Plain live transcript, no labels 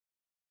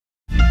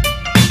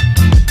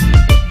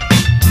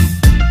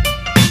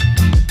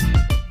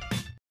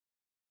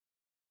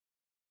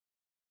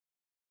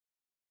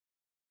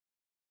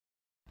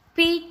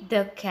Pete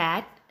the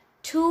Cat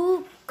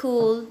Too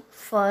Cool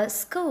for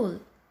School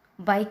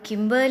by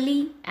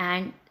Kimberly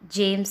and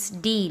James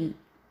Dean.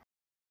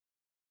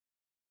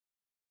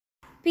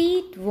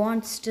 Pete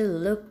wants to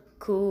look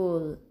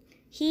cool.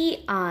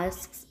 He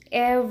asks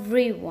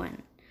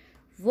everyone,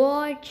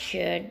 "What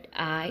should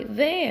I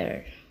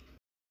wear?"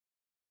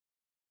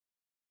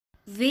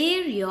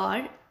 "Wear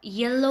your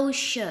yellow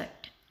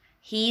shirt,"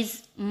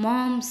 his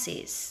mom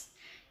says.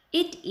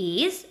 "It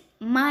is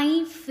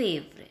my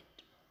favorite."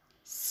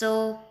 So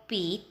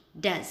Pete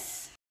does.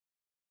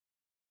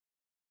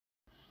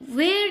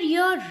 "Wear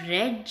your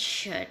red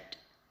shirt,"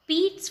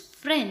 Pete's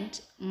friend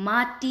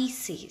Marty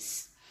says.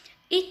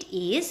 "It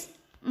is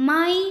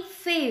my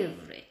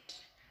favorite."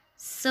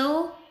 So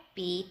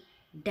Pete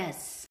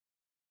does.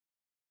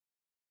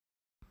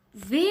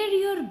 "Wear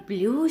your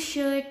blue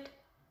shirt,"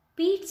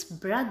 Pete's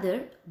brother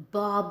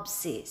Bob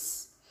says.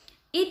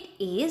 "It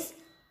is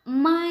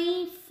my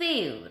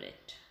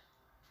favorite."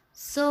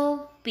 So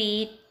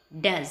Pete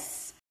does.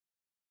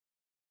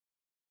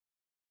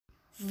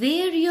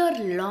 "Wear your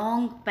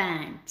long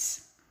pants,"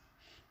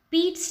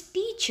 Pete's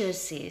teacher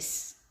says.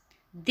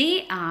 "They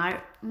are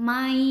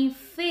my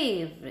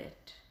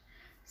favorite."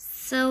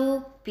 So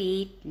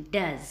Pete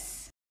does.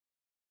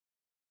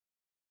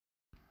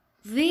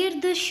 "Wear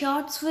the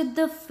shorts with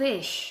the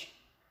fish,"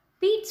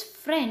 Pete's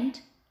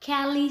friend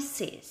Callie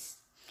says.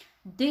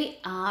 "They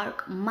are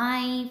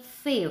my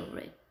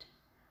favorite."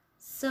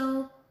 So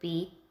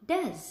Pete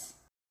does.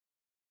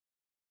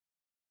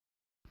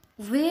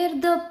 "Wear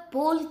the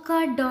polka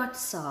dot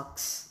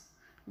socks,"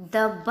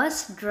 the bus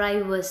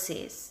driver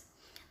says.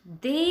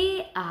 "They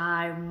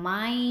are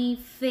my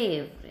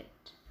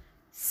favorite."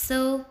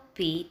 So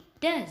Pete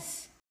does.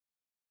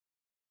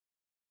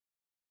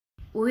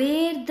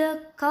 "Wear the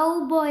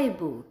cowboy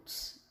boots,"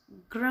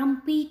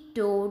 Grumpy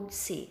Toad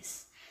says.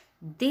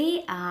 "They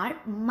are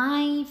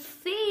my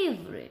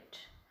favorite."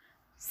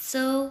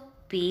 So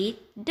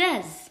Pete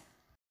does.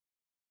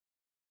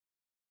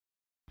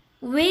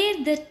 "Wear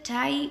the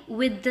tie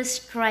with the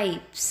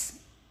stripes,"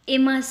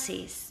 Emma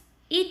says.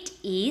 "It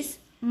is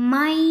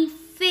my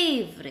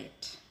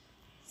favorite."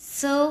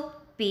 So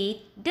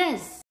Pete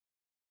does.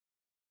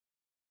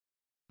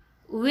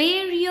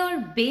 "Wear your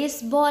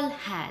baseball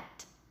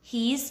hat,"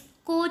 his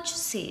coach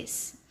says.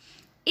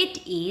 "It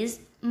is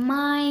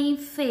my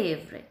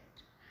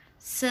favorite."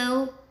 So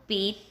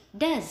Pete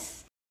does.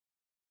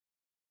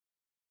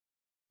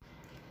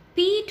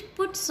 Pete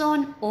puts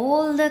on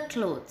all the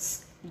clothes.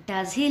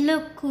 Does he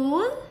look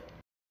cool?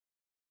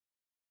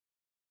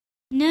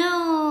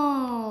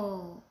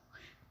 No.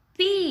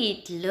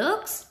 Pete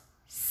looks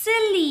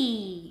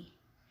silly.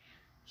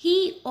 He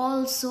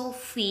also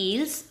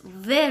feels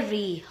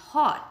very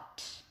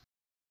hot.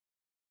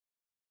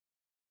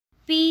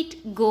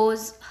 Pete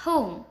goes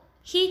home.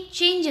 He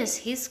changes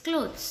his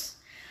clothes.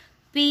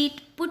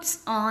 Pete puts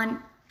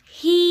on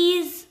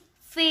his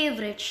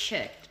favorite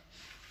shirt.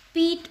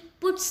 Pete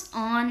puts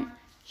on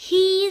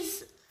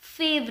his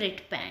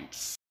favorite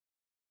pants.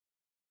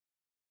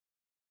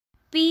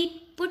 Pete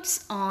puts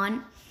on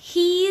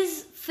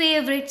his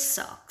favorite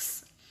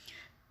socks.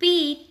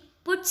 Pete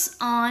puts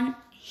on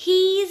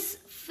his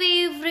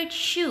favorite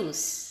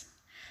shoes.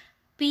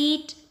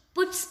 Pete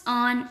puts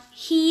on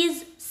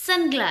his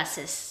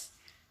sunglasses.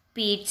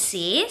 Pete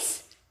says,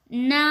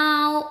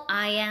 "Now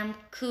I am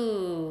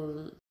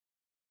cool."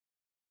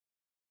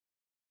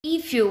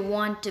 If you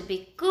want to be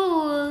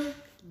cool,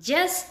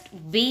 just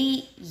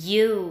be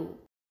you.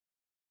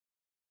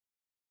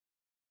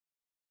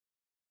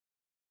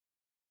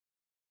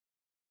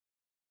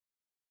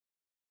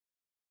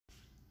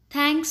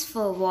 Thanks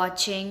for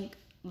watching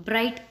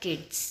Bright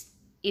Kids.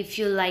 If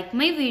you like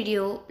my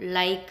video,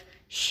 like,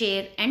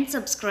 share and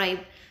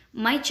subscribe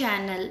my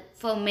channel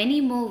for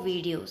many more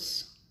videos.